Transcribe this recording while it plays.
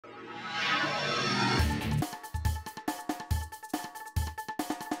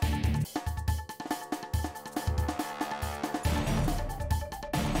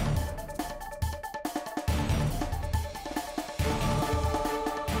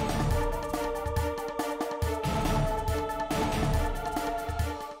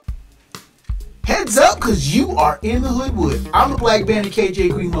What's up? Because you are in the Hoodwood. I'm the Black Bandit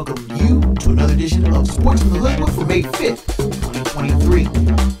KJ Green. Welcome you to another edition of Sports from the Hoodwood for May 5th, 2023.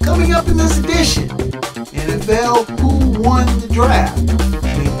 Coming up in this edition, NFL, who won the draft? Who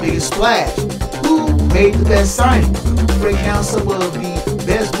made the biggest splash? Who made the best signings? Break down some of the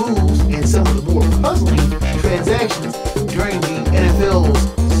best moves and some of the more puzzling transactions during the NFL's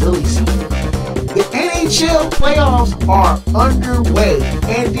silly season. The NHL playoffs are underway,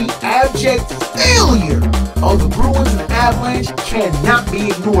 and the abject failure of the Bruins and Avalanche cannot be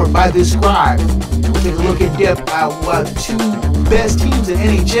ignored by this scribe. We'll take a look in depth at why the two best teams in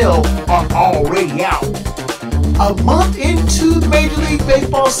NHL are already out. A month into the Major League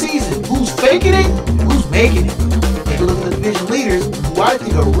Baseball season, who's faking it? Who's making it? Take a look at the division leaders, who I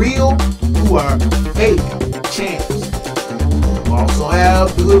think are real, who are fake champs. We also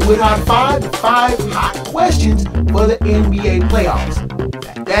have the Hoodwood Hot 5, the 5 hot questions for the NBA playoffs.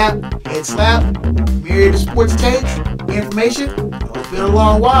 That, head slap, myriad of sports takes, information. It's been a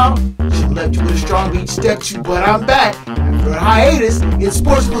long while. Should have left you with a strong beat step to, but I'm back. After a hiatus, it's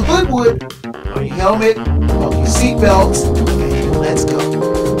Sports from the Hoodwood. Put on your helmet, buckle your seatbelts, and let's go.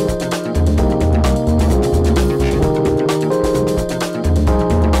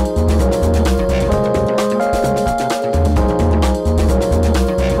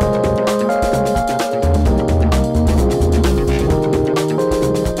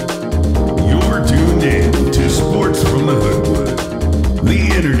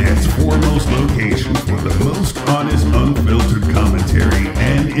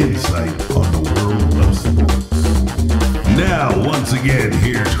 Insight on the world of sports. Now, once again,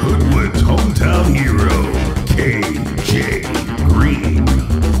 here's Hoodwood's hometown hero, KJ Green.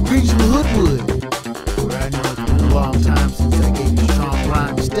 Greetings from the Hoodwood, where I know it's been a long time since I gave you a strong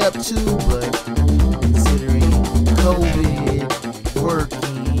rhyme to step to, but considering COVID,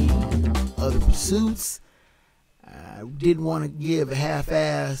 working, other pursuits, I didn't want to give a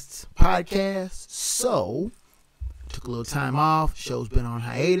half-assed podcast, so took a little time off. Show's been on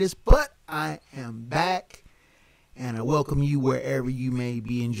hiatus, but I am back, and I welcome you wherever you may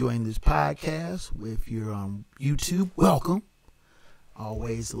be enjoying this podcast. If you're on YouTube, welcome.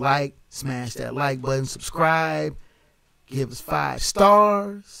 Always like, smash that like button, subscribe, give us 5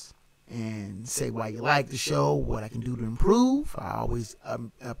 stars, and say why you like the show, what I can do to improve. I always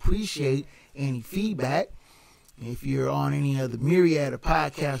appreciate any feedback. If you're on any of the myriad of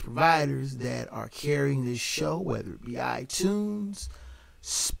podcast providers that are carrying this show, whether it be iTunes,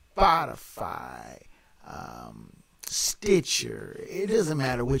 Spotify, Stitcher, it doesn't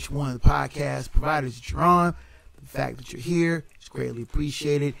matter which one of the podcast providers that you're on. The fact that you're here is greatly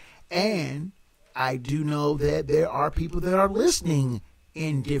appreciated. And I do know that there are people that are listening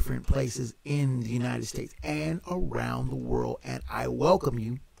in different places in the United States and around the world. And I welcome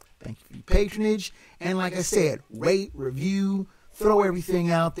you. Thank you for your patronage. And like I said, rate, review, throw everything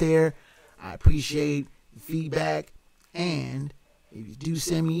out there. I appreciate the feedback. And if you do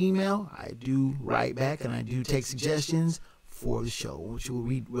send me email, I do write back and I do take suggestions for the show, which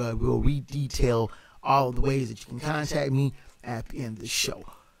we'll redetail all of the ways that you can contact me at the end of the show.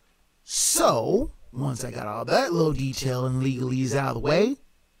 So, once I got all that little detail and legalese out of the way,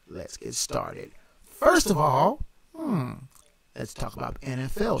 let's get started. First of all, let's talk about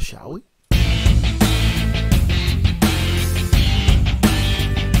NFL, shall we?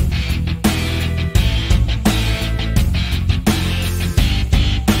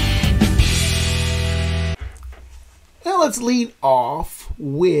 Now let's lead off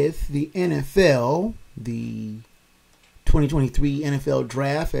with the NFL. The 2023 NFL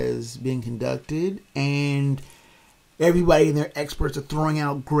Draft has been conducted, and everybody and their experts are throwing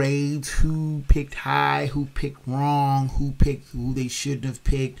out grades. Who picked high, who picked wrong, who picked who they shouldn't have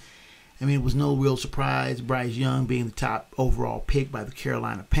picked. I mean, it was no real surprise. Bryce Young being the top overall pick by the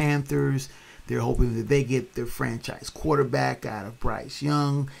Carolina Panthers. They're hoping that they get their franchise quarterback out of Bryce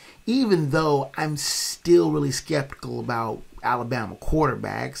Young. Even though I'm still really skeptical about Alabama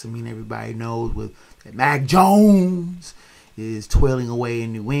quarterbacks. I mean, everybody knows with Mac Jones is toiling away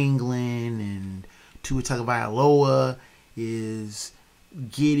in New England, and Tua Tagovailoa is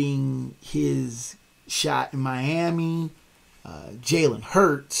getting his shot in Miami. Jalen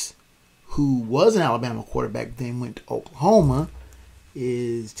Hurts, who was an Alabama quarterback, then went to Oklahoma,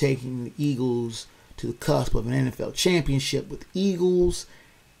 is taking the Eagles to the cusp of an NFL championship with the Eagles.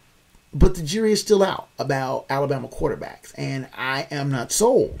 But the jury is still out about Alabama quarterbacks, and I am not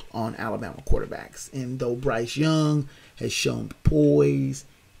sold on Alabama quarterbacks. And though Bryce Young has shown poise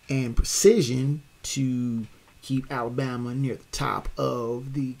and precision to keep Alabama near the top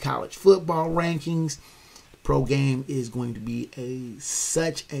of the college football rankings, the pro game is going to be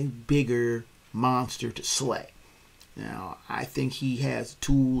such a bigger monster to slay. Now, I think he has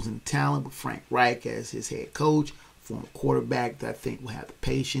tools and talent with Frank Reich as his head coach, former quarterback that I think will have the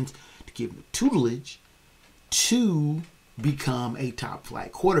patience to give him the tutelage to become a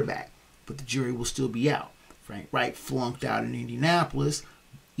top-flight quarterback. But the jury will still be out. Frank Reich flunked out in Indianapolis,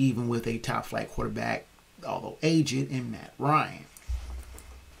 even with a top-flight quarterback, although aged, in Matt Ryan.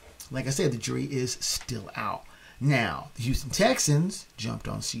 Like I said, the jury is still out. Now, the Houston Texans jumped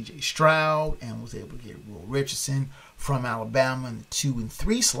on C.J. Stroud and was able to get Will Richardson from Alabama in the 2 and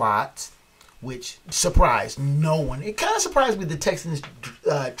 3 slots, which surprised no one. It kind of surprised me the Texans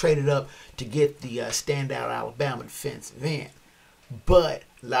traded up to get the standout Alabama defensive end. But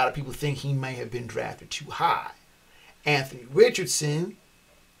a lot of people think he may have been drafted too high. Anthony Richardson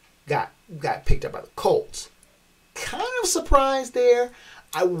got picked up by the Colts. Kind of surprised there.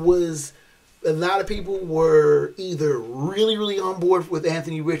 A lot of people were either really, really on board with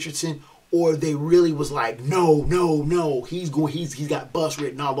Anthony Richardson, or they really was like, no, he's got bust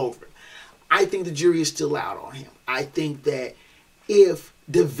written all over him. I think the jury is still out on him. I think that if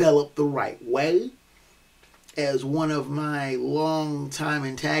developed the right way, as one of my longtime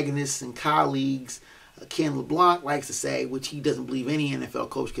antagonists and colleagues, Ken LeBlanc, likes to say, which he doesn't believe any NFL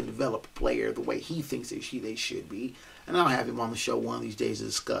coach can develop a player the way he thinks they should be. And I'll have him on the show one of these days to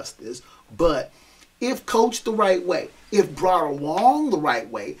discuss this. But if coached the right way, if brought along the right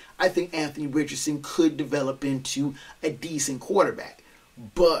way, I think Anthony Richardson could develop into a decent quarterback.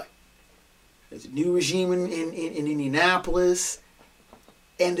 But there's a new regime in Indianapolis,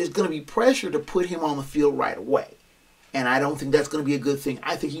 and there's going to be pressure to put him on the field right away. And I don't think that's going to be a good thing.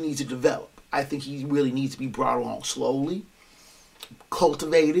 I think he needs to develop. I think he really needs to be brought along slowly,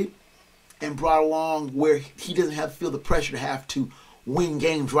 cultivated, and brought along where he doesn't have to feel the pressure to have to win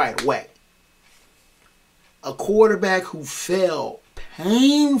games right away. A quarterback who fell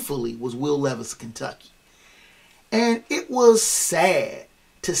painfully was Will Levis of Kentucky. And it was sad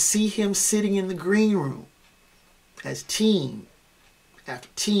to see him sitting in the green room as team after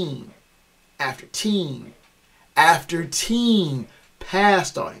team after team after team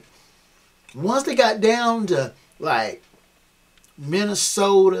passed on him. Once they got down to like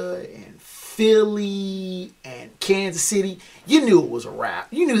Minnesota and Philly and Kansas City, you knew it was a wrap.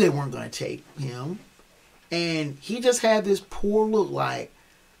 You knew they weren't going to take him. And he just had this poor look like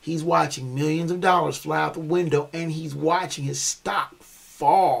he's watching millions of dollars fly out the window, and he's watching his stock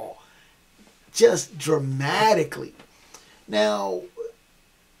fall just dramatically. Now,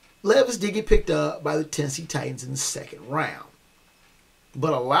 Levis did get picked up by the Tennessee Titans in the second round.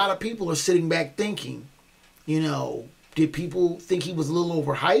 But a lot of people are sitting back thinking, did people think he was a little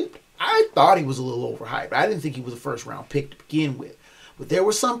overhyped? I thought he was a little overhyped. I didn't think he was a first-round pick to begin with. But there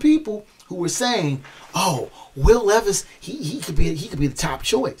were some people who were saying, "Oh, Will Levis, he could be the top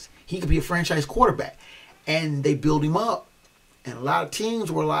choice. He could be a franchise quarterback." And they built him up, and a lot of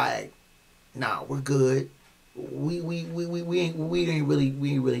teams were like, "Nah, we're good. We ain't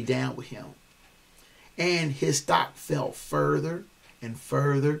really down with him." And his stock fell further and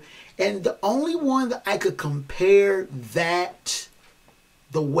further. And the only one that I could compare that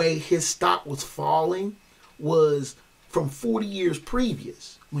the way his stock was falling was from 40 years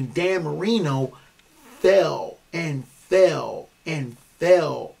previous, when Dan Marino fell and fell and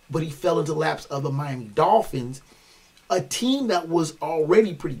fell, but he fell into the laps of the Miami Dolphins, a team that was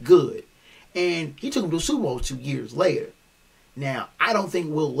already pretty good. And he took them to a Super Bowl 2 years later. Now, I don't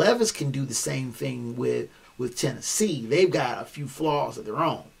think Will Levis can do the same thing with Tennessee. They've got a few flaws of their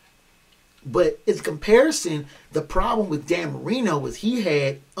own. But in comparison, the problem with Dan Marino was he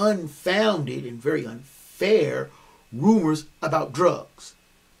had unfounded and very unfair rumors about drugs.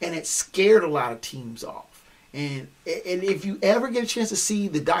 And it scared a lot of teams off. And if you ever get a chance to see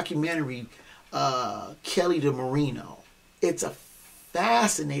the documentary Kelly to Marino, it's a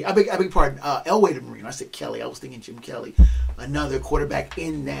fascinating, I beg your pardon, Elway to Marino. I said Kelly, I was thinking Jim Kelly, another quarterback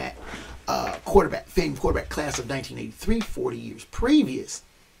in that famed quarterback class of 1983, 40 years previous.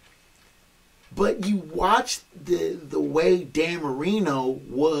 But you watch the way Dan Marino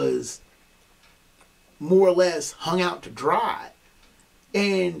was more or less hung out to dry.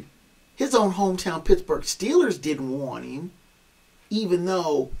 And his own hometown Pittsburgh Steelers didn't want him, even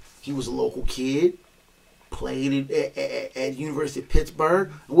though he was a local kid, played at University of Pittsburgh,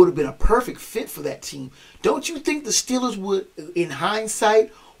 and would have been a perfect fit for that team. Don't you think the Steelers would, in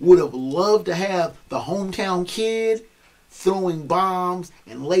hindsight, would have loved to have the hometown kid throwing bombs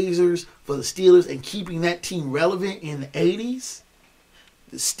and lasers for the Steelers and keeping that team relevant in the 80s?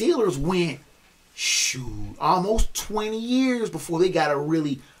 The Steelers went, almost 20 years before they got a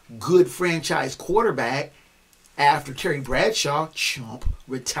really good franchise quarterback after Terry Bradshaw,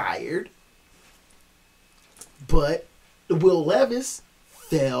 retired. But Will Levis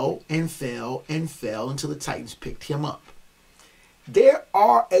fell and fell and fell until the Titans picked him up. There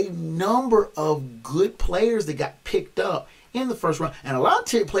are a number of good players that got picked up in the first round, and a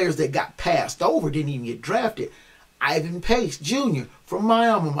lot of players that got passed over didn't even get drafted. Ivan Pace Jr. from my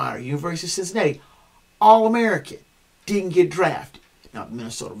alma mater, University of Cincinnati, All-American, didn't get drafted. Now, the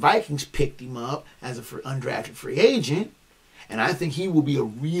Minnesota Vikings picked him up as an undrafted free agent, and I think he will be a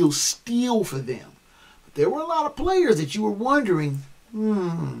real steal for them. But there were a lot of players that you were wondering,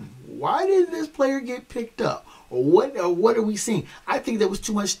 why didn't this player get picked up? Or what are we seeing? I think there was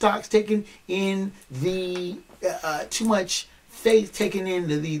too much stocks taken in the, too much faith taken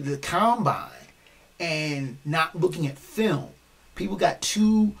into the combine and not looking at film. People got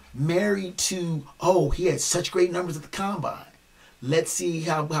too married to, he had such great numbers at the combine. Let's see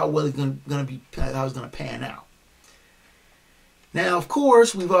how well he's going to pan out. Now, of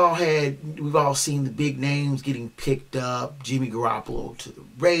course, we've all seen the big names getting picked up. Jimmy Garoppolo to the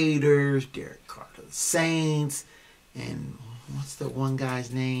Raiders, Derek Carr to the Saints, and what's the one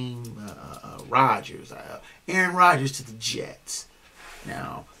guy's name? Rodgers. Aaron Rodgers to the Jets.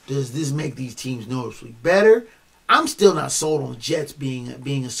 Now, does this make these teams noticeably better? I'm still not sold on the Jets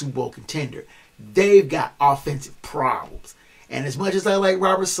being a Super Bowl contender. They've got offensive problems. And as much as I like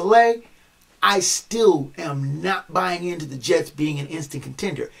Robert Saleh, I still am not buying into the Jets being an instant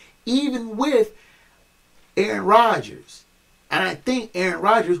contender, even with Aaron Rodgers. And I think Aaron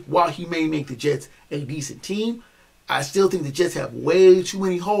Rodgers, while he may make the Jets a decent team, I still think the Jets have way too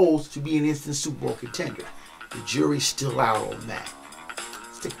many holes to be an instant Super Bowl contender. The jury's still out on that.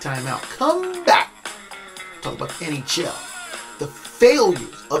 Let's take time out. Come back. Talk about the NHL. The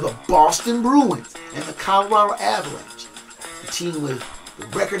failures of the Boston Bruins and the Colorado Avalanche. The team with the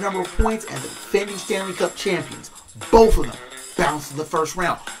record number of points and the defending Stanley Cup champions. Both of them bounced in the first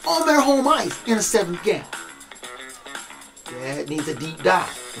round on their home ice in a 7th game. That needs a deep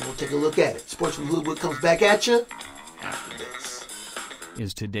dive, and we'll take a look at it. Sports with Hoodwood comes back at you after this.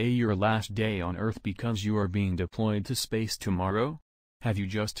 Is today your last day on Earth because you are being deployed to space tomorrow? Have you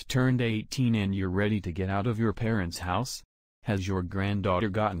just turned 18 and you're ready to get out of your parents' house? Has your granddaughter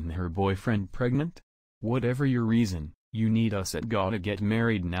gotten her boyfriend pregnant? Whatever your reason, you need us at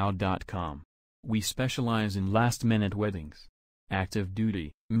gottagetmarriednow.com. We specialize in last-minute weddings. Active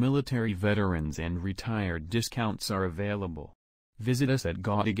duty, military veterans and retired discounts are available. Visit us at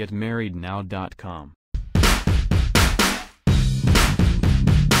gottagetmarriednow.com.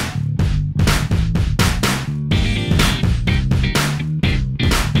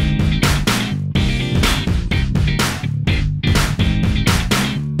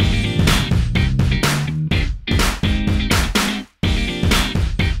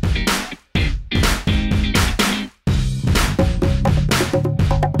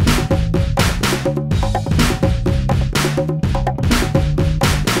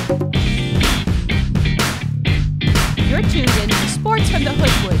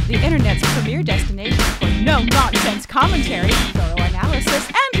 Commentary, thorough analysis,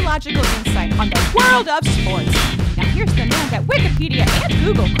 and logical insight on the world of sports. Now here's the man that Wikipedia and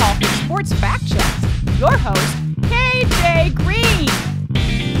Google call for sports fact checks. Your host, KJ Green.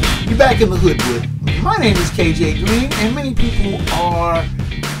 You're back in the Hoodwood. My name is KJ Green, and many people are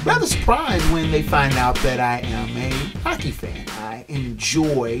rather surprised when they find out that I am a hockey fan. I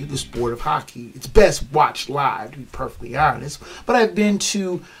enjoy the sport of hockey. It's best watched live, to be perfectly honest. But I've been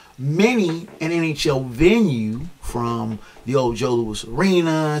to many an NHL venue, from the old Joe Louis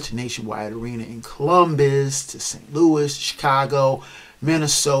Arena to Nationwide Arena in Columbus to St. Louis, Chicago,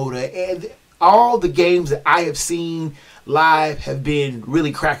 Minnesota, and all the games that I have seen live have been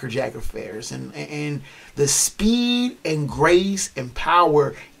really crackerjack affairs, and the speed and grace and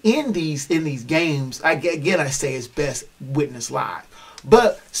power in these games, I say, is best witnessed live.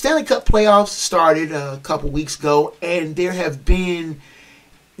 But Stanley Cup playoffs started a couple weeks ago, and there have been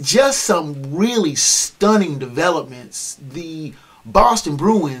just some really stunning developments. The Boston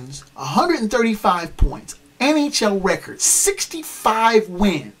Bruins, 135 points, NHL record, 65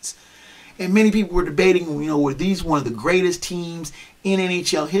 wins. And many people were debating, were these one of the greatest teams in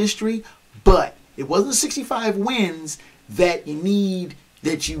NHL history? But it wasn't 65 wins that you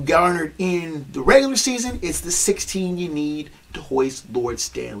garnered in the regular season. It's the 16 you need to hoist Lord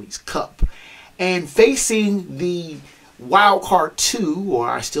Stanley's Cup. And facing the wild card 2, or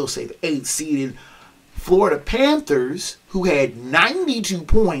I still say the 8th seeded Florida Panthers, who had 92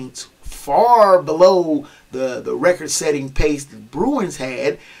 points, far below the record-setting pace the Bruins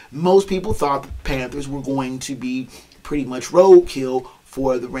had. Most people thought the Panthers were going to be pretty much roadkill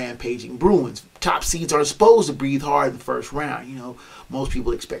for the rampaging Bruins. Top seeds are supposed to breathe hard in the first round. Most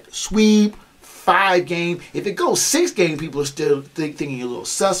people expect a sweep, 5 game. If it goes 6 game, people are still thinking you're a little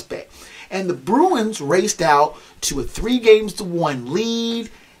suspect. And the Bruins raced out to a 3-1 lead.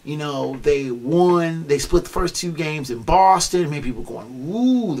 You know, they won. They split the first 2 games in Boston. Many people going,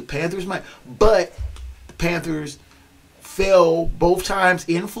 ooh, the Panthers might. But the Panthers fell both times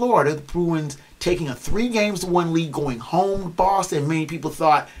in Florida. The Bruins taking a 3-1 lead going home to Boston. Many people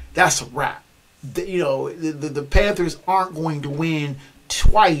thought that's a wrap. The Panthers aren't going to win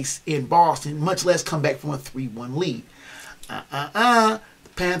twice in Boston, much less come back from a 3-1 lead. The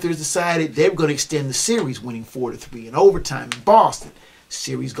Panthers decided they were going to extend the series, winning 4-3 in overtime in Boston.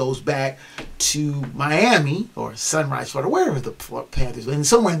 Series goes back to Miami or Sunrise, Florida, wherever the Panthers were,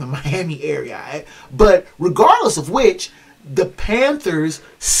 somewhere in the Miami area. But regardless of which, the Panthers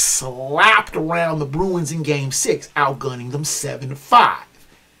slapped around the Bruins in Game 6, outgunning them 7-5.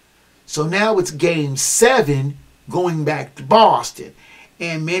 So now it's Game 7 going back to Boston.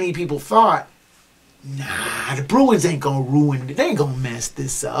 And many people thought, nah, the Bruins ain't going to ruin it. They ain't going to mess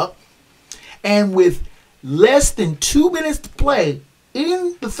this up. And with less than 2 minutes to play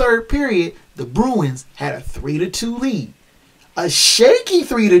in the third period, the Bruins had a 3-2 lead. A shaky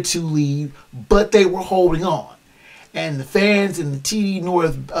 3-2 lead, but they were holding on. And the fans in the TD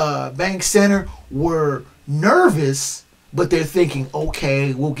North Bank Center were nervous, but they're thinking,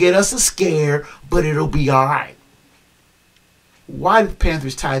 okay, we'll get us a scare, but it'll be all right. Why did the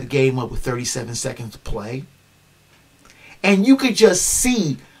Panthers tie the game up with 37 seconds to play? And you could just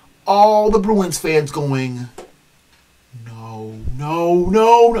see all the Bruins fans going,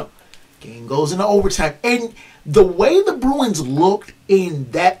 no. Game goes into overtime. And the way the Bruins looked in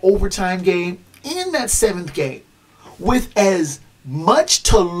that overtime game, in that 7th game, with as much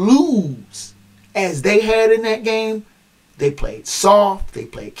to lose as they had in that game, they played soft, they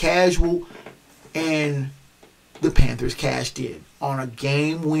played casual, and the Panthers cashed in on a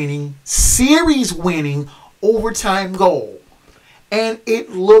game-winning, series-winning overtime goal. And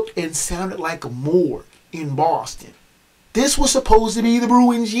it looked and sounded like a morgue in Boston. This was supposed to be the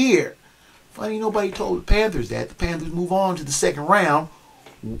Bruins' year. Funny, nobody told the Panthers that. The Panthers move on to the second round,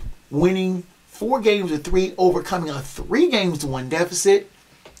 winning 4-3, overcoming a 3-1 deficit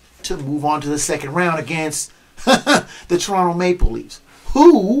to move on to the second round against the Toronto Maple Leafs,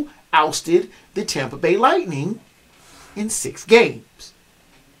 who ousted the Tampa Bay Lightning in 6 games.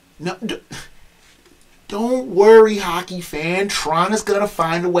 No, don't worry, hockey fan. Toronto's going to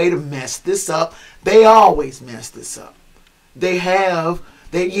find a way to mess this up. They always mess this up. They were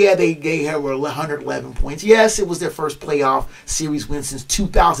 111 points. Yes, it was their first playoff series win since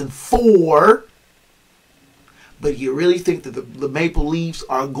 2004. But you really think that the Maple Leafs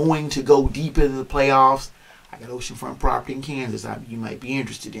are going to go deep into the playoffs? I got oceanfront property in Kansas you might be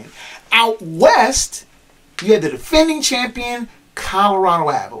interested in. Out west, you had the defending champion Colorado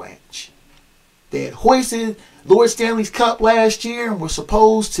Avalanche. They had hoisted Lord Stanley's Cup last year and were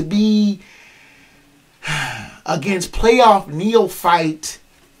supposed to be against playoff neophyte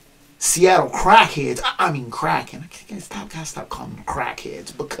Seattle crackheads. I mean Kraken. Gotta stop calling them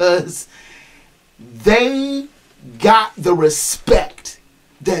crackheads, because they got the respect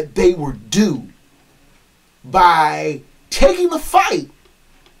that they were due by taking the fight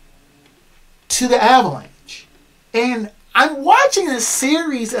to the Avalanche. And I'm watching this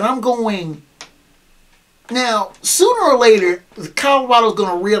series and I'm going, now, sooner or later, Colorado's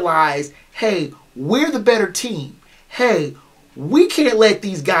going to realize, hey, we're the better team. Hey, we can't let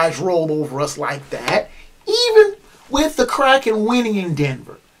these guys roll over us like that, even with the Kraken winning in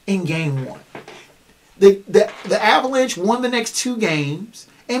Denver in Game 1. The Avalanche won the next 2 games,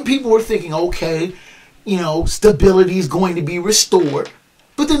 and people were thinking, okay, stability is going to be restored.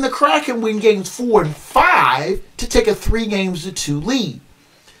 But then the Kraken win games 4 and 5 to take a 3-2 lead.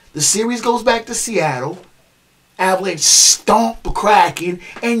 The series goes back to Seattle. Avalanche stomp the Kraken,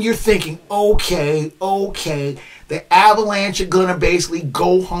 and you're thinking, okay, the Avalanche are going to basically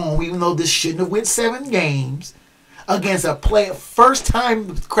go home, even though this shouldn't have went 7 games, against a first time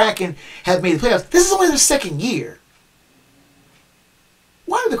the Kraken have made the playoffs. This is only their second year.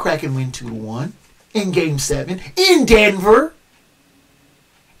 Why did the Kraken win 2-1 in Game 7 in Denver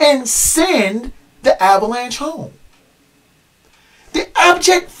and send the Avalanche home? The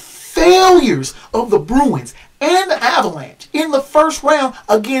abject failures of the Bruins and the Avalanche in the first round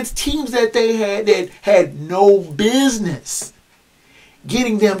against teams that had no business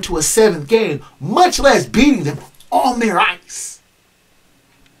getting them to a 7th game, much less beating them on their ice.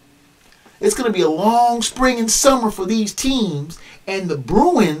 It's going to be a long spring and summer for these teams, and the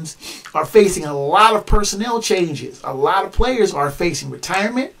Bruins are facing a lot of personnel changes. A lot of players are facing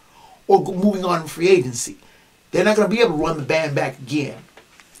retirement or moving on in free agency. They're not going to be able to run the band back again.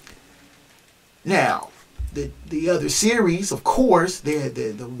 Now, the other series, of course,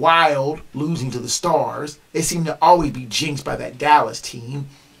 the Wild losing to the Stars. They seem to always be jinxed by that Dallas team.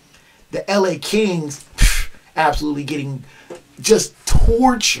 The LA Kings absolutely getting just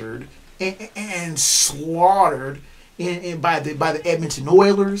tortured and slaughtered by the Edmonton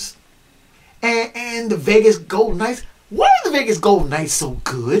Oilers. And the Vegas Golden Knights. Why are the Vegas Golden Knights so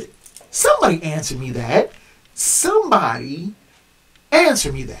good? Somebody answer me that. Somebody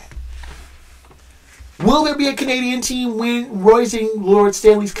answer me that. Will there be a Canadian team rising Lord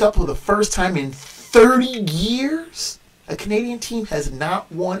Stanley's Cup for the first time in 30 years? A Canadian team has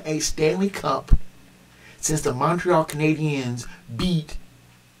not won a Stanley Cup since the Montreal Canadiens beat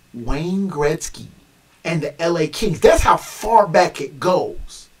Wayne Gretzky and the LA Kings. That's how far back it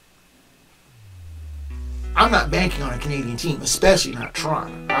goes. I'm not banking on a Canadian team, especially not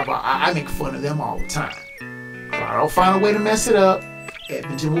Toronto. I make fun of them all the time. Toronto will find a way to mess it up.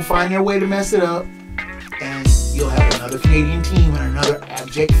 Edmonton will find their way to mess it up. And you'll have another Canadian team and another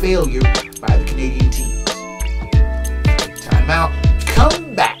abject failure by the Canadian teams. Time out.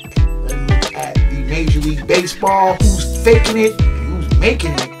 Come back and look at the Major League Baseball. Who's faking it and who's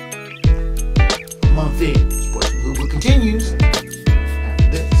making it? A month in. Sports Hoodwood continues after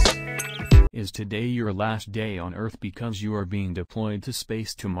this. Is today your last day on Earth because you are being deployed to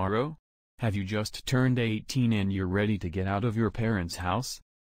space tomorrow? Have you just turned 18 and you're ready to get out of your parents' house?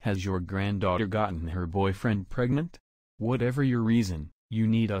 Has your granddaughter gotten her boyfriend pregnant? Whatever your reason, you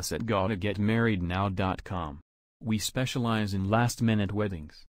need us at gottagetmarriednow.com. We specialize in last-minute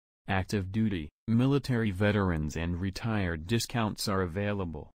weddings. Active duty, military veterans and retired discounts are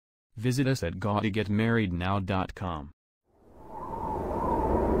available. Visit us at gottagetmarriednow.com.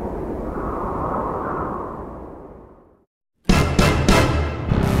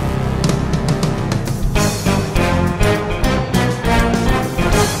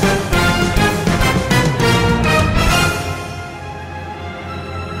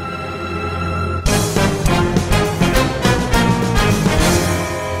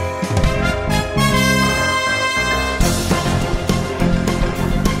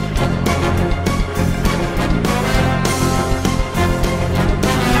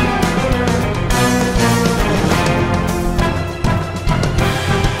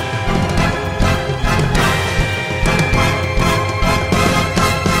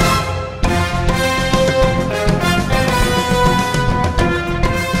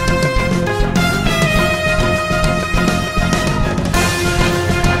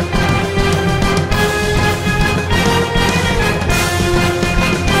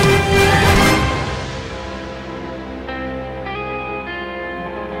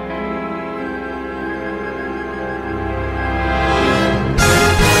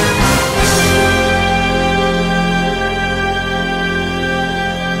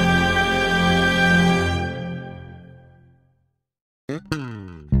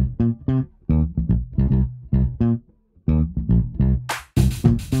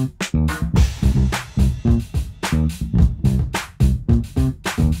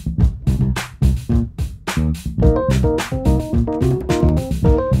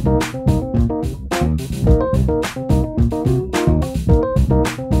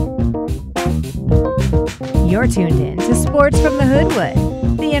 You're tuned in to Sports from the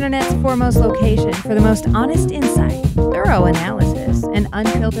Hoodwood, the internet's foremost location for the most honest insight, thorough analysis, and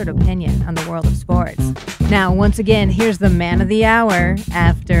unfiltered opinion on the world of sports. Now, once again, here's the man of the hour,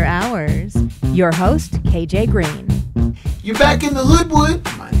 After Hours, your host, KJ Green. You're back in the Hoodwood.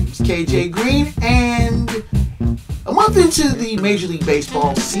 My name's KJ Green, and a month into the Major League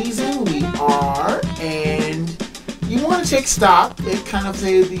Baseball season we are, and you want to take stock at kind of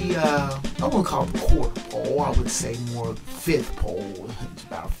I wouldn't call it the quarter pole. I would say more fifth pole. It's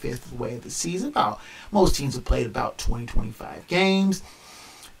about a fifth of the way of the season. Most teams have played about 20, 25 games.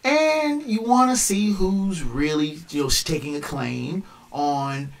 And you want to see who's really taking a claim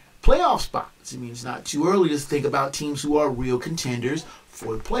on playoff spots. I mean, it's not too early to think about teams who are real contenders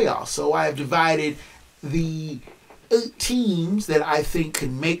for the playoffs. So I have divided the 8 teams that I think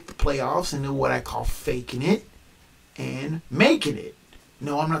can make the playoffs into what I call faking it and making it.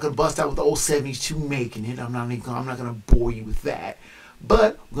 No, I'm not going to bust out with the old 72 making it. I'm not going to bore you with that.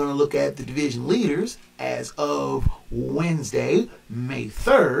 But we're going to look at the division leaders as of Wednesday, May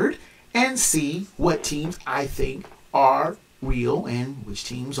 3rd, and see what teams I think are real and which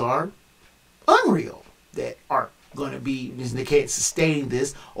teams are unreal that aren't going to be, they can't sustain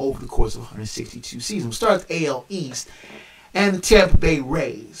this over the course of 162 seasons. We'll start with AL East and the Tampa Bay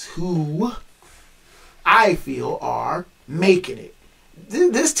Rays, who I feel are making it.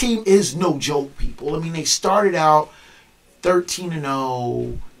 This team is no joke, people. I mean, they started out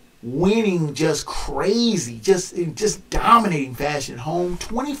 13-0, winning just crazy, just dominating fashion at home,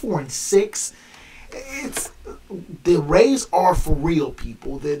 24-6. The Rays are for real,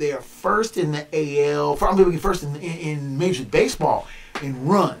 people. They are first in the AL, first in Major League Baseball in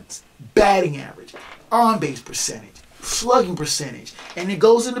runs, batting average, on-base percentage, slugging percentage, and it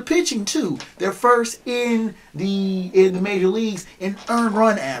goes into pitching too. They're first in the major leagues in earned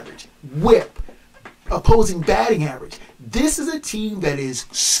run average, WHIP, opposing batting average. This is a team that is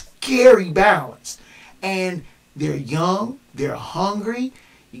scary balanced, and they're young, they're hungry.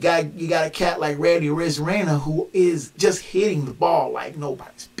 You got a cat like Randy Arozarena who is just hitting the ball like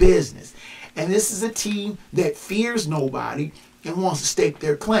nobody's business. And this is a team that fears nobody and wants to stake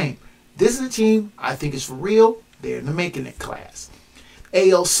their claim. This is a team I think is for real. They're in the Makin It class.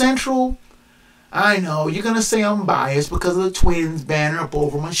 AL Central, I know you're going to say I'm biased because of the Twins banner up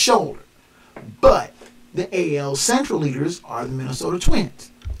over my shoulder. But the AL Central leaders are the Minnesota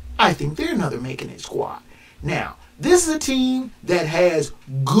Twins. I think they're another Makin It squad. Now, this is a team that has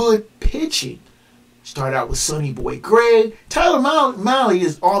good pitching. Start out with Sonny Boy Gray. Tyler Mahle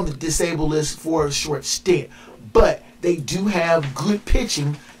is on the disabled list for a short stint. But they do have good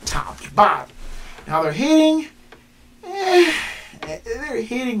pitching top to bottom. Now their hitting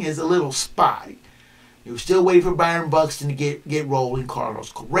is a little spotty. You're still waiting for Byron Buxton to get rolling.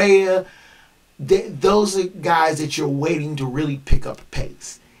 Carlos Correa. Those are guys that you're waiting to really pick up the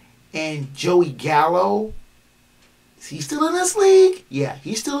pace. And Joey Gallo, is he still in this league? Yeah,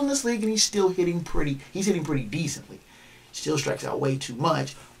 he's still in this league, and he's hitting pretty decently. Still strikes out way too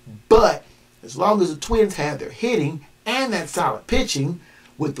much. But as long as the Twins have their hitting and that solid pitching,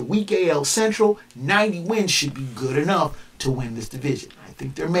 with the weak AL Central, 90 wins should be good enough to win this division. I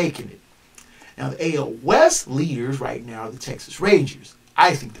think they're making it. Now, the AL West leaders right now are the Texas Rangers.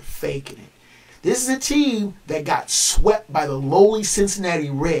 I think they're faking it. This is a team that got swept by the lowly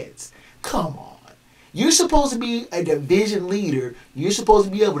Cincinnati Reds. Come on. You're supposed to be a division leader. You're supposed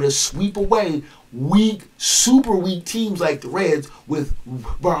to be able to sweep away weak, super weak teams like the Reds with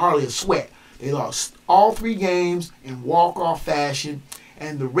hardly a sweat. They lost all 3 games in walk-off fashion.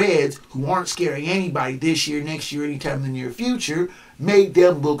 And the Reds, who aren't scaring anybody this year, next year, anytime in the near future, made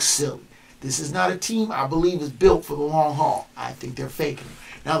them look silly. This is not a team I believe is built for the long haul. I think they're faking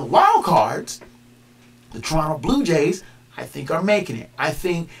it. Now, the wild cards, the Toronto Blue Jays, I think are making it. I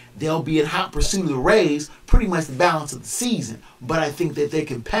think they'll be in hot pursuit of the Rays pretty much the balance of the season. But I think that they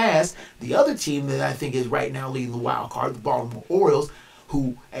can pass the other team that I think is right now leading the wild card, the Baltimore Orioles,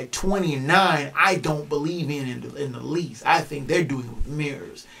 who at 20-9, I don't believe in the least. I think they're doing it with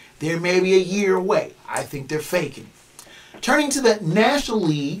mirrors. They're maybe a year away. I think they're faking it. Turning to the National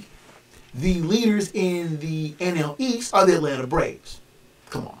League, the leaders in the NL East are the Atlanta Braves.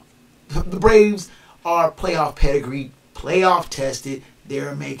 Come on. The Braves are playoff pedigree, playoff tested. They're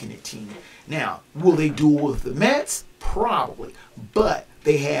a Makin It team. Now, will they duel with the Mets? Probably. But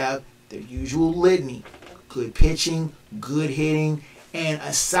they have their usual litany. Good pitching, good hitting, and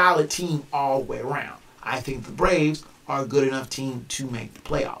a solid team all the way around. I think the Braves are a good enough team to make the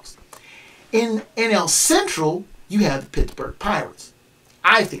playoffs. In NL Central, you have the Pittsburgh Pirates.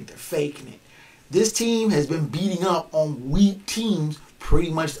 I think they're faking it. This team has been beating up on weak teams pretty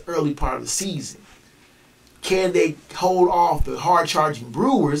much the early part of the season. Can they hold off the hard-charging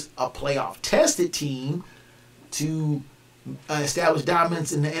Brewers, a playoff-tested team, to establish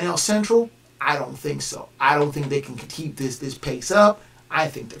dominance in the NL Central? I don't think so. I don't think they can keep this pace up. I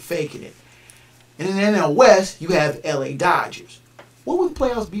think they're faking it. And in the NL West, you have LA Dodgers. What would the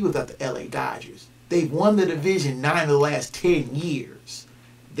playoffs be without the LA Dodgers? They've won the division 9 of the last 10 years.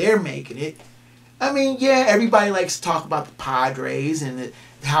 They're making it. I mean, yeah, everybody likes to talk about the Padres and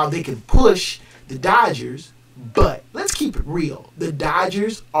how they can push the Dodgers, but let's keep it real. The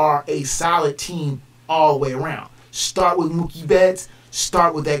Dodgers are a solid team all the way around. Start with Mookie Betts.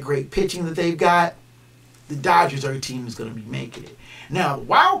 Start with that great pitching that they've got. The Dodgers are a team that's going to be making it. Now, the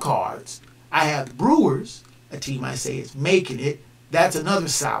wild cards, I have the Brewers, a team I say is making it. That's another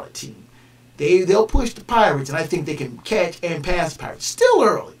solid team. They'll push the Pirates, and I think they can catch and pass the Pirates. Still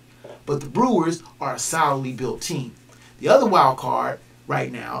early, but the Brewers are a solidly built team. The other wild card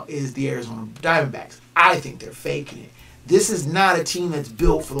right now is the Arizona Diamondbacks. I think they're faking it. This is not a team that's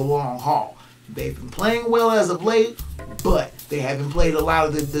built for the long haul. They've been playing well as of late, but they haven't played a lot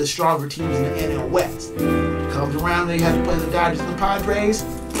of the stronger teams in the NL West. When it comes around, they have to play the Dodgers and the Padres,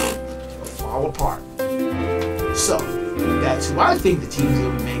 they'll fall apart. So, that's who I think the teams that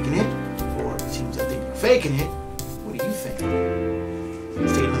are making it, or the teams I think are faking it. What do you think?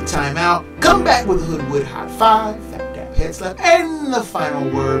 Let's take another time out. Come back with the Hoodwood Hot 5, Fat Dap Head Slap, and the final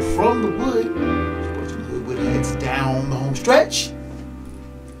word from the Wood. Sportsman Hoodwood heads down the home stretch.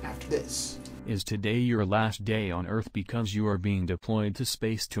 this. Is today your last day on Earth because you are being deployed to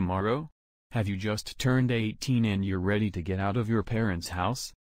space tomorrow? Have you just turned 18 and you're ready to get out of your parents'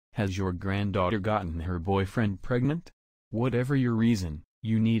 house? Has your granddaughter gotten her boyfriend pregnant? Whatever your reason,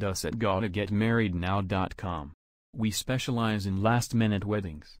 you need us at GottaGetMarriedNow.com. We specialize in last-minute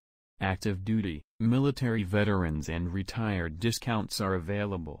weddings. Active duty, military veterans and retired discounts are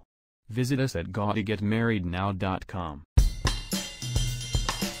available. Visit us at GottaGetMarriedNow.com.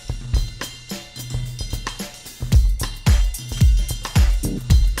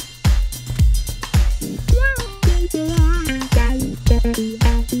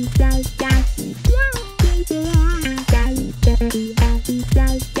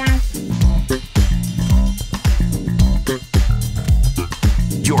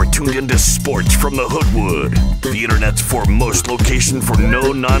 You're tuned into Sports from the Hoodwood, the internet's foremost location for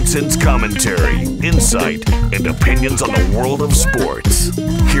no-nonsense commentary, insight, and opinions on the world of sports.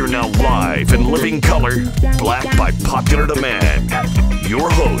 Here now live in living color, black by popular demand,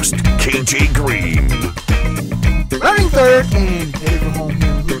 your host, KJ Green. Running third and headed for home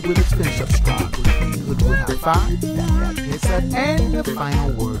here in Hoodwood. Let's finish up strong with the Hoodwood Hot 5, that hits up, and the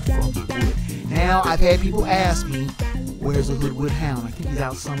final word from Hoodwood. Now, I've had people ask me, where's the Hoodwood Hound? I think he's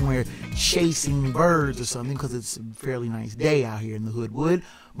out somewhere chasing birds or something because it's a fairly nice day out here in the Hoodwood.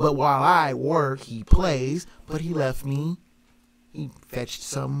 But while I work, he plays. But he left me, he fetched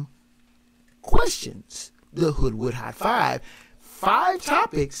some questions. The Hoodwood Hot 5. 5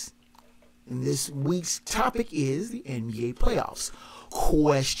 topics. And this week's topic is the NBA playoffs.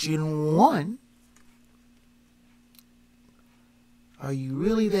 Question 1. Are you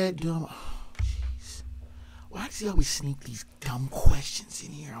really that dumb? Why does he always sneak these dumb questions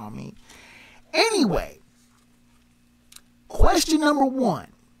in here on me? Anyway, question number 1.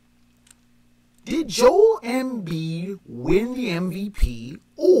 Did Joel Embiid win the MVP,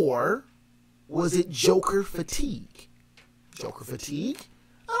 or was it Joker fatigue? Joker fatigue?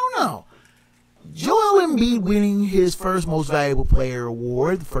 I don't know. Joel Embiid winning his first Most Valuable Player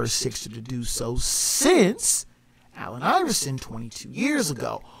award, the first Sixer to do so since Allen Iverson 22 years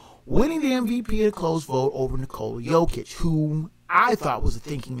ago, winning the MVP in a close vote over Nikola Jokic, whom I thought was a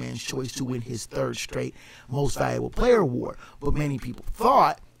thinking man's choice to win his third straight Most Valuable Player award. But many people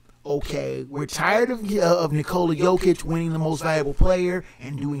thought, okay, we're tired of Nikola Jokic winning the Most Valuable Player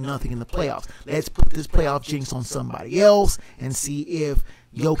and doing nothing in the playoffs. Let's put this playoff jinx on somebody else and see if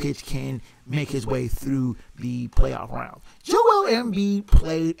Jokic can make his way through the playoff round. Joel Embiid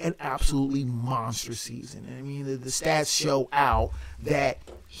played an absolutely monster season. I mean, the stats show out that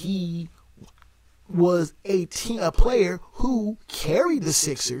he was a player who carried the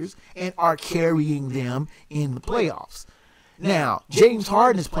Sixers and are carrying them in the playoffs. Now, James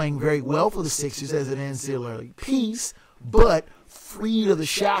Harden is playing very well for the Sixers as an ancillary piece, but freed of the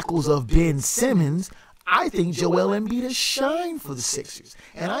shackles of Ben Simmons, I think Joel Embiid has shined for the Sixers,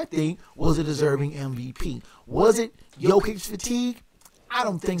 and I think was a deserving MVP. Was it Jokic's fatigue? I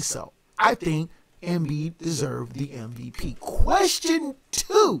don't think so. I think Embiid deserved the MVP. Question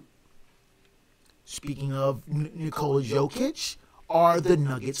 2. Speaking of Nikola Jokic, are the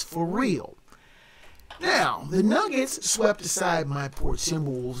Nuggets for real? Now, the Nuggets swept aside my poor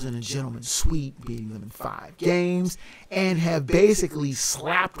Timberwolves in a gentleman's sweep, beating them in 5 games, and have basically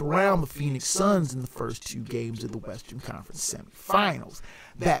slapped around the Phoenix Suns in the first 2 games of the Western Conference semifinals.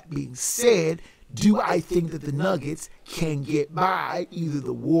 That being said, do I think that the Nuggets can get by either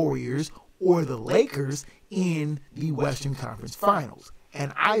the Warriors or the Lakers in the Western Conference finals?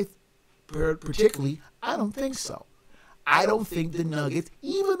 And I don't think so. I don't think the Nuggets,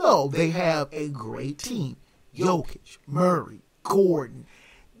 even though they have a great team, Jokic, Murray, Gordon,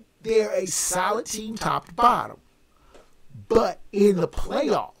 they're a solid team top to bottom. But in the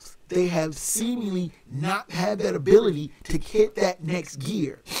playoffs, they have seemingly not had that ability to hit that next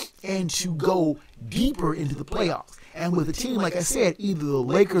gear and to go deeper into the playoffs. And with a team, like I said, either the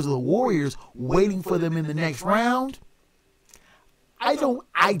Lakers or the Warriors waiting for them in the next round,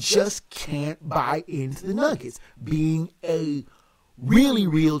 I just can't buy into the Nuggets being a really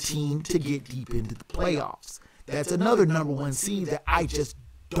real team to get deep into the playoffs. That's another number 1 seed that I just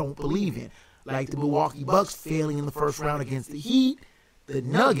don't believe in. Like the Milwaukee Bucks failing in the first round against the Heat, the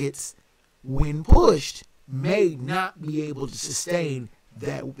Nuggets, when pushed, may not be able to sustain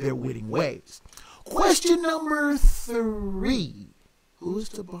their winning ways. Question number 3. Who's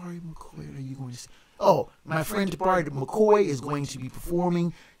Tabari McCoy? Are you going to say? Oh, my friend Tabari McCoy is going to be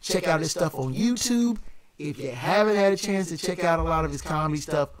performing. Check out his stuff on YouTube. If you haven't had a chance to check out a lot of his comedy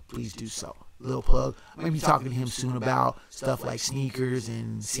stuff, please do so. little plug. I'm going to be talking to him soon about stuff like sneakers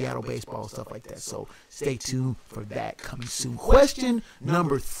and Seattle baseball, stuff like that. So stay tuned for that coming soon. Question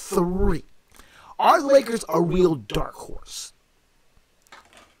number 3. Are the Lakers a real dark horse?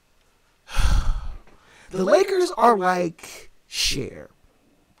 The Lakers are like Cher,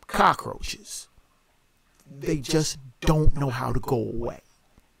 cockroaches. They just don't know how to go away.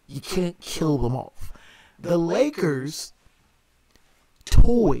 You can't kill them off. The Lakers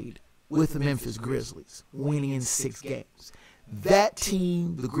toyed with the Memphis Grizzlies, winning in 6 games. That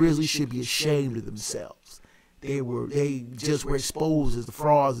team, the Grizzlies, should be ashamed of themselves. They just were exposed as the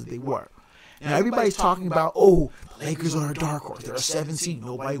frauds that they were. Now everybody's talking about, the Lakers are a dark horse. They're a 7 seed.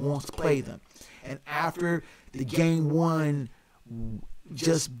 Nobody wants to play them. And after the game 1,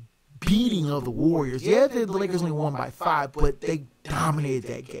 just beating of the Warriors, the Lakers only won by 5, but they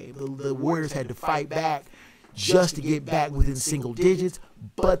dominated that game. The Warriors had to fight back just to get back within single digits,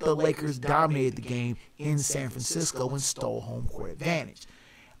 but the Lakers dominated the game in San Francisco and stole home court advantage.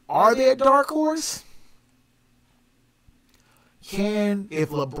 Are they a dark horse? If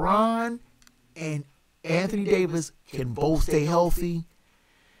LeBron and Anthony Davis can both stay healthy,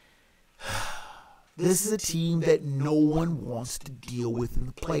 this is a team that no one wants to deal with in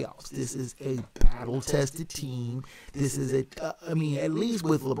the playoffs. This is a battle-tested team. This is at least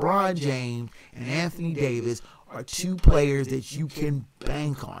with LeBron James and Anthony Davis are 2 players that you can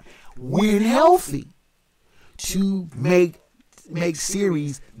bank on when healthy to make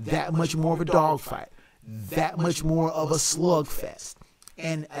series that much more of a dogfight, that much more of a slugfest.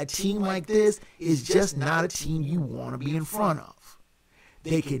 And a team like this is just not a team you want to be in front of.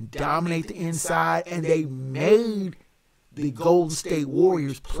 They can dominate the inside, and they made the Golden State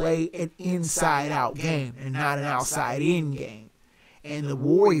Warriors play an inside-out game and not an outside-in game. And the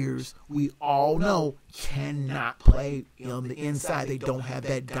Warriors, we all know, cannot play on the inside. They don't have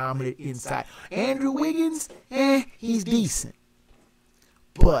that dominant inside. Andrew Wiggins, he's decent.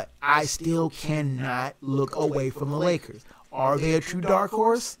 But I still cannot look away from the Lakers. Are they a true dark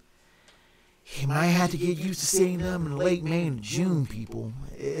horse? You might have to get used to seeing them in late May and June, people.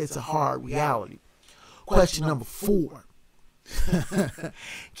 It's a hard reality. Question number 4.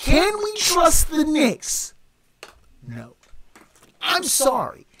 Can we trust the Knicks? No. I'm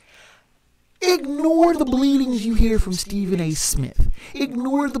sorry. Ignore the bleedings you hear from Stephen A. Smith.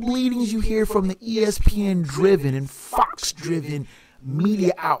 Ignore the bleedings you hear from the ESPN-driven and Fox-driven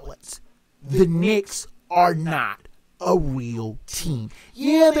media outlets. The Knicks are not a real team.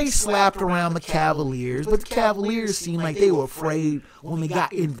 Yeah, they slapped around the Cavaliers, but the Cavaliers seemed like they were afraid when they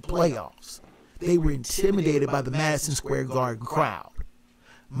got into the playoffs. They were intimidated by the Madison Square Garden crowd.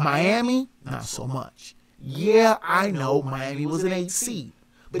 Miami, not so much. Yeah, I know Miami was an 8 seed,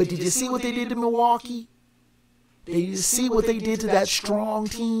 but did you see what they did to Milwaukee? Did you see what they did to that strong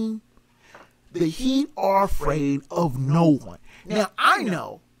team? The Heat are afraid of no one. Now, I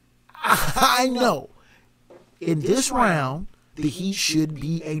know, in this round, the Heat should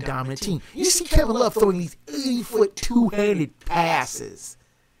be a dominant team. You see Kevin Love throwing these 80-foot two-handed passes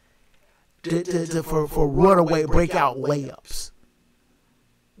for runaway breakout layups.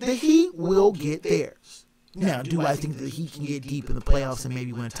 The Heat will get theirs. Now, do I think that the Heat can get deep in the playoffs and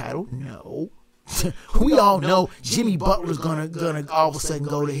maybe win a title? No. We all know Jimmy Butler's gonna all of a sudden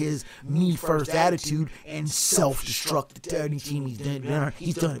go to his me first attitude and self-destruct any team he's done.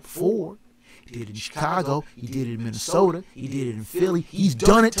 He's done it before. He did it in Chicago. He did it in Minnesota. He did it in Philly. He's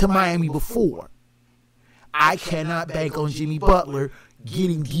done it to Miami before. I cannot bank on Jimmy Butler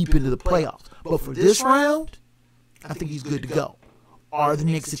getting deep into the playoffs. But for this round, I think he's good to go. Are the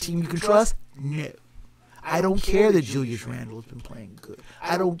Knicks a team you can trust? No. I don't care that Julius Randle has been playing good.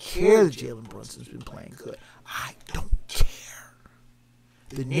 I don't care that Jalen Brunson's been playing good. I don't care.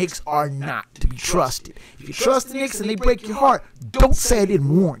 The Knicks are not to be trusted. If you trust the Knicks and they break your heart, don't say I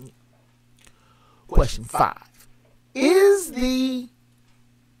didn't warn you. Question 5. I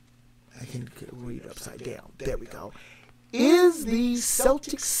can read it upside down. There we go. Is the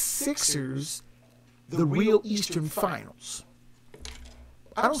Celtics-Sixers the real Eastern Finals?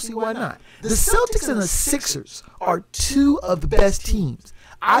 I don't see why not. The Celtics and the Sixers are 2 of the best teams.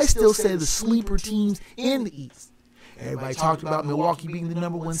 I still say the sleeper teams in the East. Everybody talked about Milwaukee being the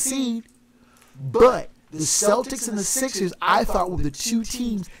number 1 seed, but the Celtics and the Sixers I thought were the 2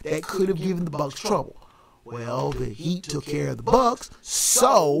 teams that could have given the Bucks trouble. Well, the Heat took care of the Bucks,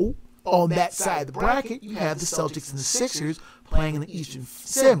 so on that side of the bracket, you have the Celtics and the Sixers playing in the Eastern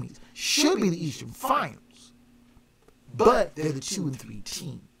semis. Should be the Eastern Finals. But they're the 2 and 3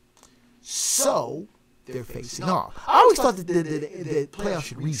 team. So they're facing off. I always thought that the playoffs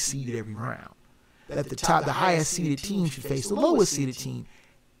should reseed every round. That the highest seeded team should face the lowest seeded team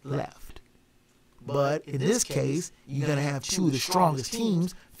left. But in this case, you're going to have two of the strongest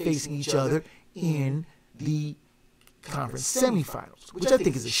teams facing each other in the conference semifinals, which I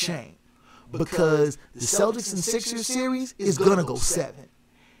think is a shame because the Celtics and Sixers series is going to go 7.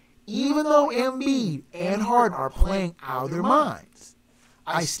 Even though Embiid and Harden are playing out of their minds,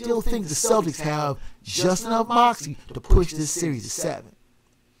 I still think the Celtics have just enough moxie to push this series to 7.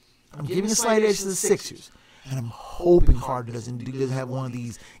 I'm giving a slight edge to the Sixers, and I'm hoping Harden doesn't have one of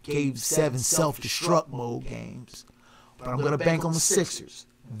these Game 7 self-destruct mode games. But I'm going to bank on the Sixers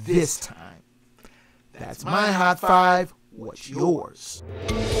this time. That's my Hot 5. What's yours?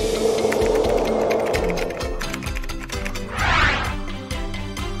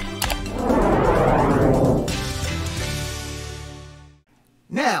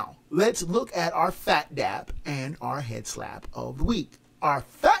 Now, let's look at our Phat Dap and our Head Slap of the Week. Our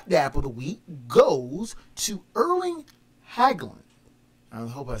Phat Dap of the Week goes to Erling Hagelin. I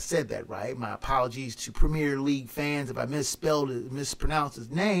hope I said that right. My apologies to Premier League fans if I mispronounced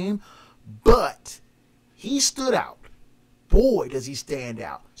his name. But he stood out. Boy, does he stand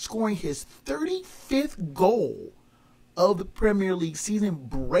out. Scoring his 35th goal of the Premier League season,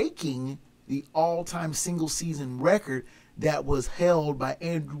 breaking the all-time single-season record that was held by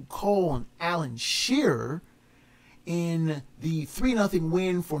Andrew Cole and Alan Shearer in the 3-0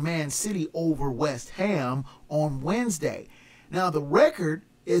 win for Man City over West Ham on Wednesday. Now, the record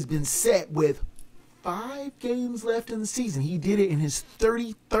has been set with 5 games left in the season. He did it in his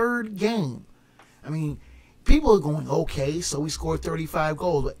 33rd game. I mean, people are going, okay, so he scored 35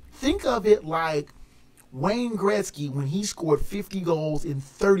 goals. But think of it like Wayne Gretzky when he scored 50 goals in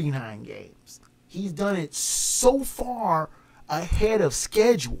 39 games. He's done it so far ahead of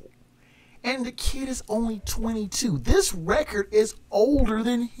schedule. And the kid is only 22. This record is older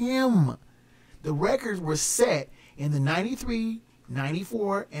than him. The records were set in the 93,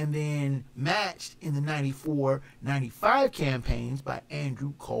 94, and then matched in the 94-95 campaigns by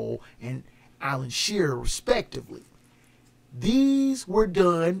Andrew Cole and Alan Shearer, respectively. These were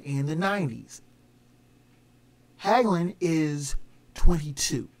done in the 90s. Hagelin is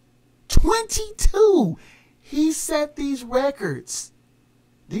 22. 22! He set these records.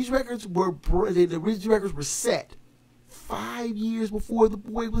 These records were set 5 years before the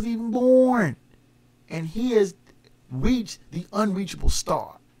boy was even born. And he has reached the unreachable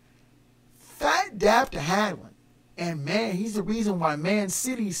star. Phat Dap to Hagelin. And man, he's the reason why Man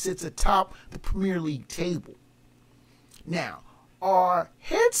City sits atop the Premier League table. Now, our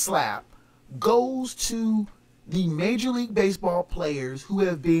head slap goes to the Major League Baseball players who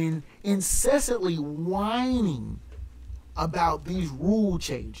have been incessantly whining about these rule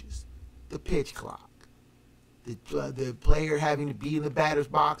changes. The pitch clock. The player having to be in the batter's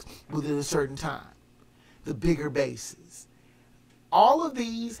box within a certain time. The bigger bases. All of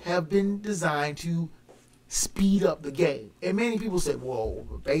these have been designed to speed up the game. And many people say, well,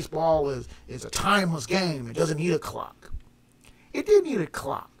 baseball is a timeless game. It doesn't need a clock. It did need a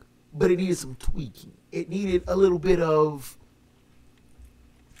clock, but it needed some tweaking. It needed a little bit of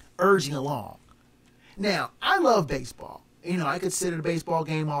urging along. Now, I love baseball. You know, I could sit at a baseball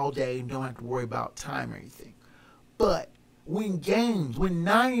game all day and don't have to worry about time or anything. But when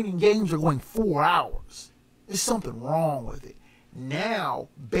 9-inning games are going 4 hours, there's something wrong with it. Now,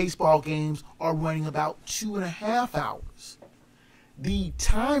 baseball games are running about 2.5 hours. The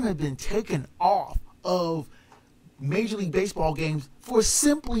time has been taken off of Major League Baseball games for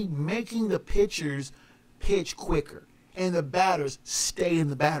simply making the pitchers pitch quicker and the batters stay in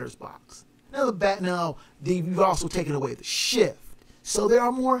the batter's box. Now, you've also taken away the shift. So there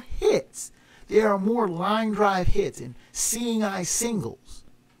are more hits. There are more line drive hits and seeing eye singles.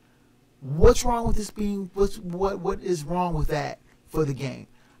 What's wrong with this what is wrong with that for the game?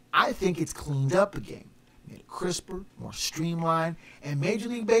 I think it's cleaned up the game. Made it crisper, more streamlined, and Major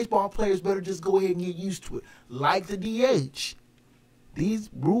League Baseball players better just go ahead and get used to it. Like the DH. These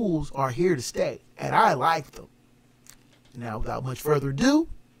rules are here to stay, and I like them. Now, without much further ado,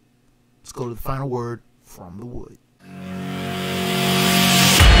 let's go to the final word from the wood.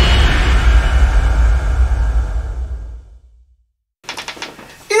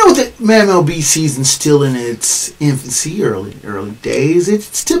 With the MLB season still in its infancy, early days,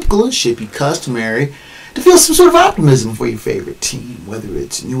 it's typical and should be customary to feel some sort of optimism for your favorite team, whether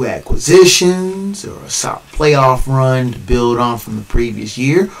it's new acquisitions or a solid playoff run to build on from the previous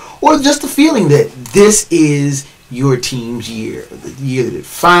year, or just the feeling that this is your team's year, the year that it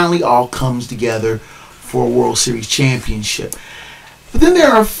finally all comes together for a World Series championship. But then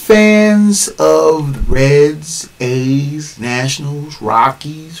there are fans of the Reds, A's, Nationals,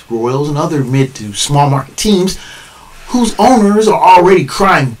 Rockies, Royals, and other mid to small market teams whose owners are already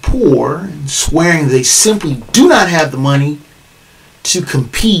crying poor and swearing they simply do not have the money to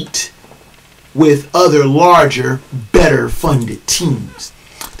compete with other larger, better funded teams.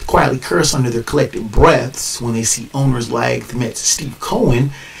 They quietly curse under their collective breaths when they see owners like the Mets' Steve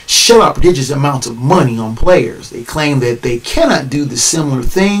Cohen shell out prodigious amounts of money on players. They claim that they cannot do the similar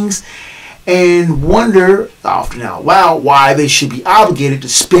things and wonder often out loud why they should be obligated to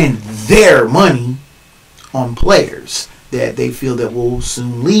spend their money on players that they feel that will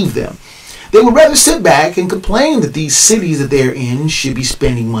soon leave them. They would rather sit back and complain that these cities that they're in should be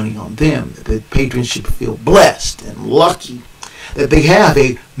spending money on them, that the patrons should feel blessed and lucky that they have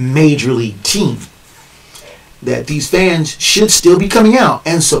a major league team, that these fans should still be coming out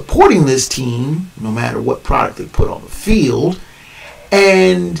and supporting this team no matter what product they put on the field,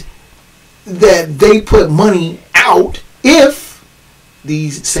 and that they put money out if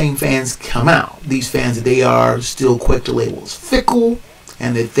these same fans come out. These fans that they are still quick to label as fickle,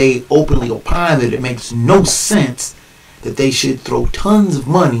 and that they openly opine that it makes no sense that they should throw tons of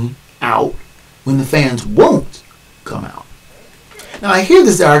money out when the fans won't come out. Now, I hear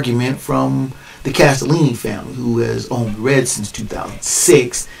this argument from the Castellini family, who has owned the Reds since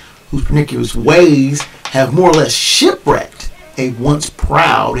 2006, whose pernicious ways have more or less shipwrecked a once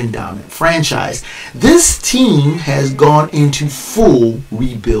proud and dominant franchise. This team has gone into full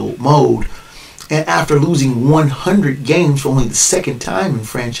rebuild mode, and after losing 100 games for only the second time in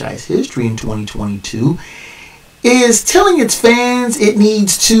franchise history in 2022, is telling its fans it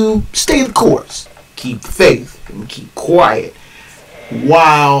needs to stay the course, keep the faith, and keep quiet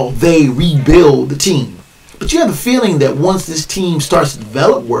while they rebuild the team. But you have the feeling that once this team starts to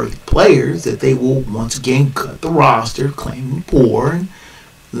develop worthy players, that they will once again cut the roster, claim poor, and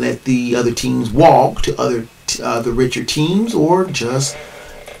let the other teams walk to other richer teams, or just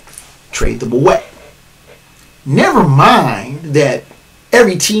trade them away. Never mind that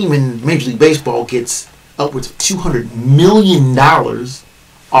every team in Major League Baseball gets upwards of $200 million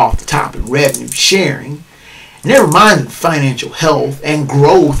off the top in revenue sharing. Never mind that the financial health and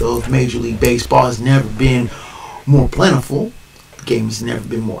growth of Major League Baseball has never been more plentiful. The game has never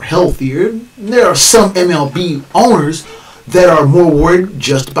been more healthier. There are some MLB owners that are more worried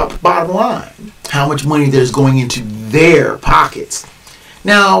just about the bottom line, how much money there's going into their pockets.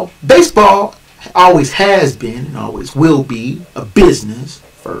 Now, baseball always has been and always will be a business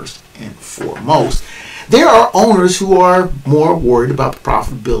first and foremost. There are owners who are more worried about the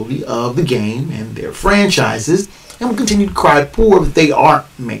profitability of the game and their franchises and will continue to cry poor that they aren't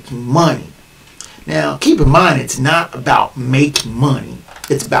making money. Now, keep in mind, it's not about making money.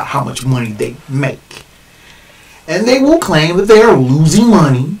 It's about how much money they make. And they will claim that they are losing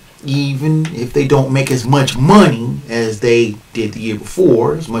money even if they don't make as much money as they did the year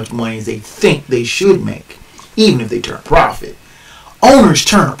before, as much money as they think they should make, even if they turn a profit. Owners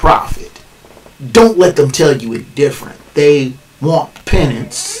turn a profit. Don't let them tell you it's different. They want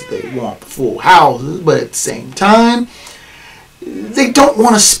pennants, they want full houses, but at the same time, they don't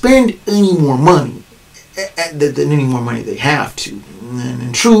want to spend any more money than any more money they have to. And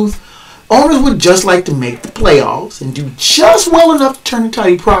in truth, owners would just like to make the playoffs and do just well enough to turn a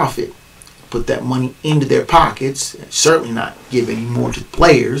tidy profit. Put that money into their pockets, and certainly not give any more to the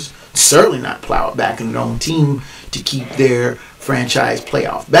players, certainly not plow it back in their own team to keep their franchise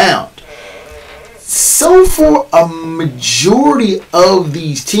playoff bound. So for a majority of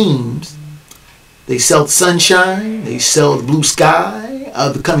these teams, they sell the sunshine, they sell the blue sky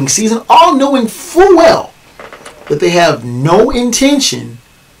of the coming season, all knowing full well that they have no intention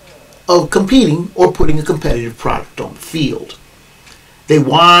of competing or putting a competitive product on the field. They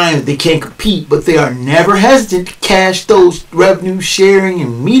whine that they can't compete, but they are never hesitant to cash those revenue sharing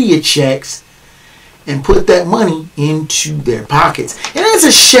and media checks and put that money into their pockets. And it's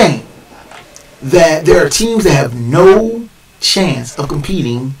a shame that there are teams that have no chance of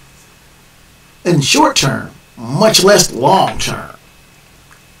competing in the short term, much less long term.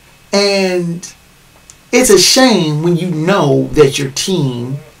 And it's a shame when you know that your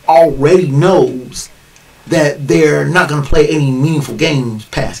team already knows that they're not going to play any meaningful games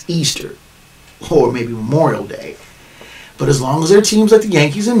past Easter or maybe Memorial Day. But as long as there are teams like the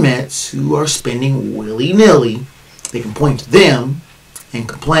Yankees and Mets who are spending willy-nilly, they can point to them and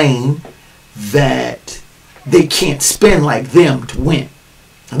complain that they can't spend like them to win.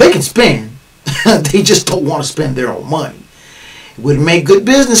 Now, they can spend, they just don't want to spend their own money. It would make good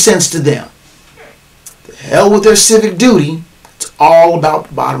business sense to them. The hell with their civic duty. It's all about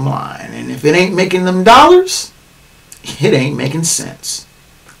the bottom line. And if it ain't making them dollars, it ain't making sense.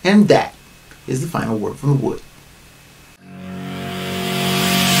 And that is the final word from the wood.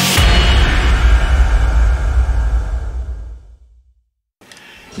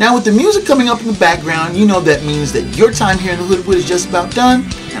 Now, with the music coming up in the background, you know that means that your time here in the Hoodwood is just about done,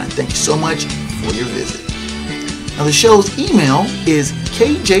 and I thank you so much for your visit. Now, the show's email is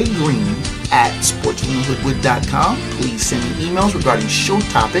kjgreen@sportsfromthehoodwood.com. Please send me emails regarding show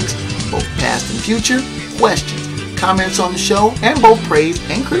topics, both past and future, questions, comments on the show, and both praise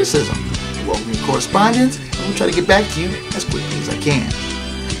and criticism. Welcome your correspondence, and we'll try to get back to you as quickly as I can.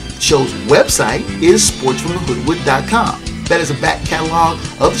 The show's website is sportsfromthehoodwood.com. That is a back catalog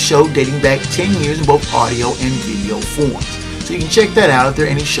of the show dating back 10 years in both audio and video forms. So you can check that out if there are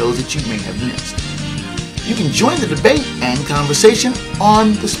any shows that you may have missed. You can join the debate and conversation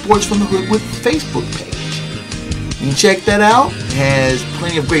on the Sports from the Hoodwood Facebook page. You can check that out. It has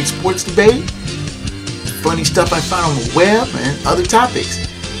plenty of great sports debate, funny stuff I find on the web, and other topics.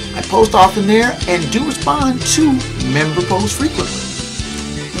 I post often there and do respond to member posts frequently.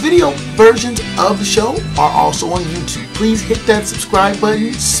 Video versions of the show are also on YouTube. Please hit that subscribe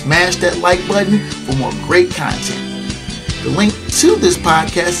button, smash that like button for more great content. The link to this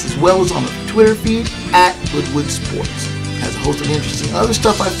podcast as well as on the Twitter feed @Hoodwood Sports. It has a host of interesting other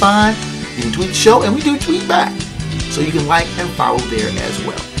stuff I find. You can tweet the show and we do tweet back. So you can like and follow there as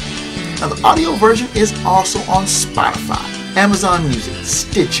well. Now the audio version is also on Spotify, Amazon Music,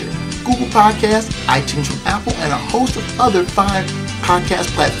 Stitcher, Google Podcasts, iTunes from Apple, and a host of other fine podcast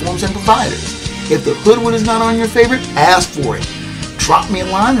platforms and providers. If the Hoodwood is not on your favorite, ask for it. Drop me a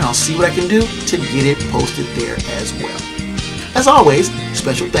line and I'll see what I can do to get it posted there as well. As always,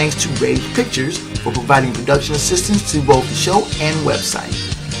 special thanks to Rave Pictures for providing production assistance to both the show and website.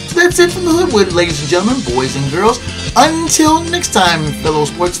 So that's it from the Hoodwood, ladies and gentlemen, boys and girls. Until next time, fellow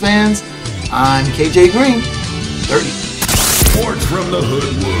sports fans, I'm KJ Green, 30. Sports from the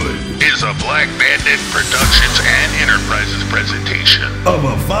Hoodwood is a Black Bandit Productions and Enterprises presentation of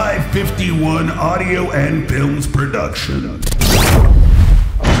a 551 Audio and Films production.